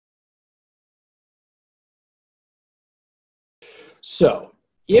So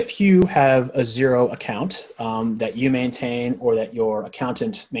if you have a Xero account that you maintain or that your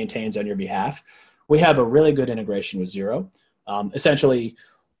accountant maintains on your behalf, we have a really good integration with Xero. Essentially,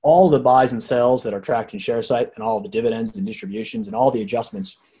 all the buys and sells that are tracked in Sharesight and all the dividends and distributions and all the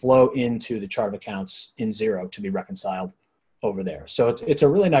adjustments flow into the chart of accounts in Xero to be reconciled over there. So it's a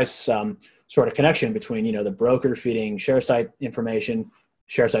really nice sort of connection between, you know, the broker feeding Sharesight information,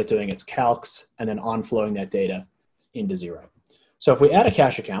 Sharesight doing its calcs, and then on-flowing that data into Xero. So if we add a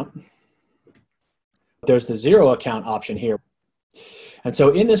cash account, there's the Xero account option here. And so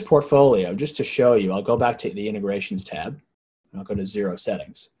in this portfolio, just to show you, I'll go back to the integrations tab, and I'll go to Xero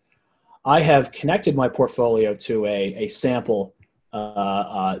settings. I have connected my portfolio to a sample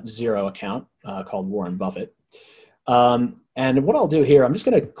Xero account called Warren Buffett. And what I'll do here, I'm just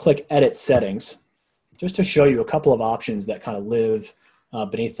going to click Edit Settings, just to show you a couple of options that kind of live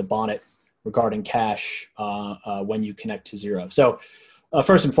beneath the bonnet regarding cash when you connect to Xero. So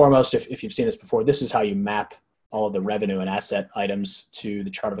first and foremost, if you've seen this before, this is how you map all of the revenue and asset items to the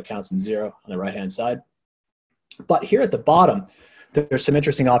chart of accounts in Xero on the right-hand side. But here at the bottom, there's some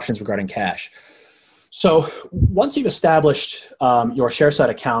interesting options regarding cash. So once you've established your Sharesight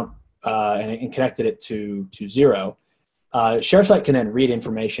account and connected it to Xero, Sharesight can then read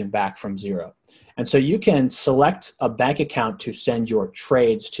information back from Xero. And so you can select a bank account to send your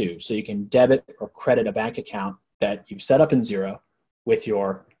trades to. So you can debit or credit a bank account that you've set up in Xero with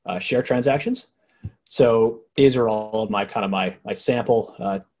your share transactions. So these are all of my my sample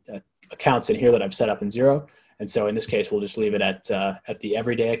accounts in here that I've set up in Xero. And so in this case, we'll just leave it at the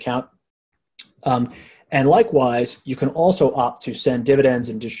everyday account. And likewise, you can also opt to send dividends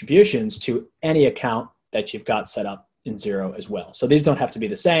and distributions to any account that you've got set up in Xero as well. So these don't have to be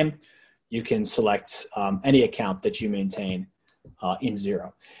the same. You can select any account that you maintain in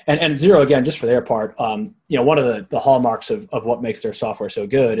Xero. And Xero, again, just for their part, you know, one of the hallmarks of what makes their software so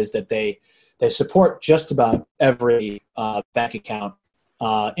good is that they support just about every bank account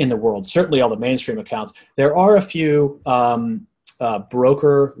in the world, certainly all the mainstream accounts. There are a few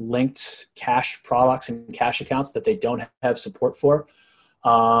broker-linked cash products and cash accounts that they don't have support for,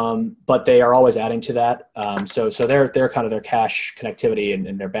 but they are always adding to that. So their kind of their cash connectivity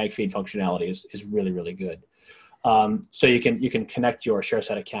and their bank feed functionality is really, really good. So you can connect your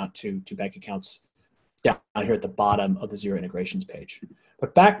Sharesight account to bank accounts down here at the bottom of the Xero integrations page.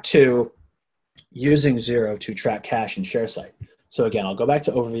 But back to using Xero to track cash in Sharesight. So again, I'll go back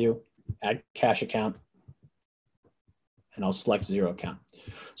to Overview, add cash account, and I'll select Xero account.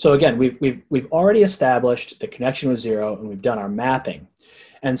 So again, we've already established the connection with Xero, and we've done our mapping.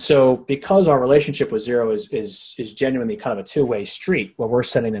 And so because our relationship with Xero is genuinely kind of a two-way street where we're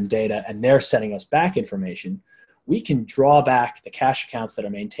sending them data and they're sending us back information, we can draw back the cash accounts that are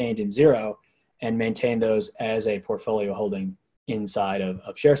maintained in Xero and maintain those as a portfolio holding inside of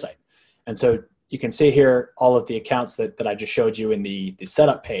Sharesight. And so you can see here all of the accounts that I just showed you in the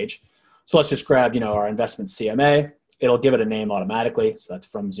setup page. So let's just grab, you know, our investment CMA. It'll give it a name automatically. So that's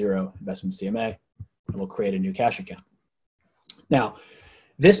from Xero investment CMA, and we'll create a new cash account. Now,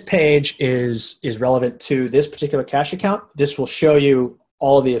 this page is relevant to this particular cash account. This will show you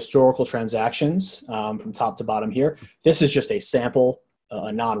all of the historical transactions from top to bottom here. This is just a sample,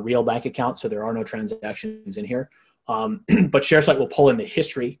 a non-real bank account, so there are no transactions in here. But Sharesight will pull in the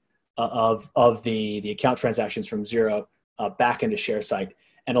history of the account transactions from Xero back into Sharesight,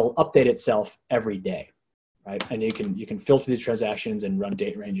 and it'll update itself every day, right? And you can filter these transactions and run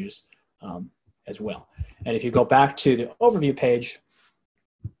date ranges as well. And if you go back to the overview page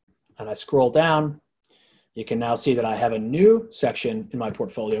and I scroll down, you can now see that I have a new section in my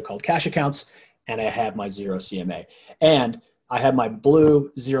portfolio called Cash Accounts, and I have my Xero CMA. And I have my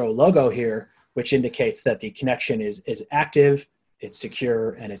blue Xero logo here, which indicates that the connection is active, it's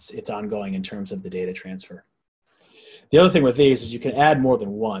secure, and it's ongoing in terms of the data transfer. The other thing with these is you can add more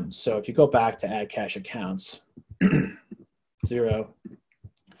than one. So if you go back to add cash accounts, Xero,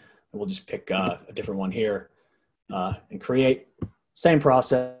 and we'll just pick a different one here and create. Same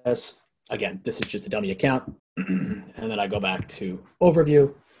process. Again, this is just a dummy account. And then I go back to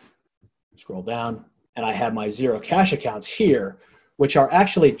overview, scroll down, and I have my Xero cash accounts here, which are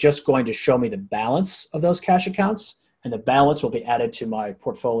actually just going to show me the balance of those cash accounts. And the balance will be added to my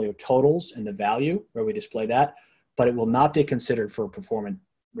portfolio totals and the value where we display that, but it will not be considered for performance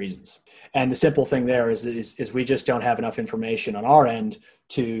reasons. And the simple thing there is we just don't have enough information on our end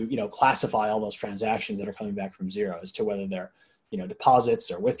to, you know, classify all those transactions that are coming back from Xero as to whether they're, you know,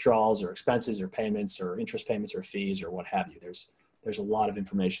 deposits or withdrawals or expenses or payments or interest payments or fees or what have you. There's a lot of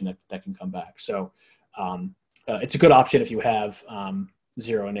information that can come back. So it's a good option if you have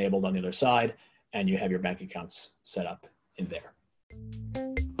Xero enabled on the other side and you have your bank accounts set up in there.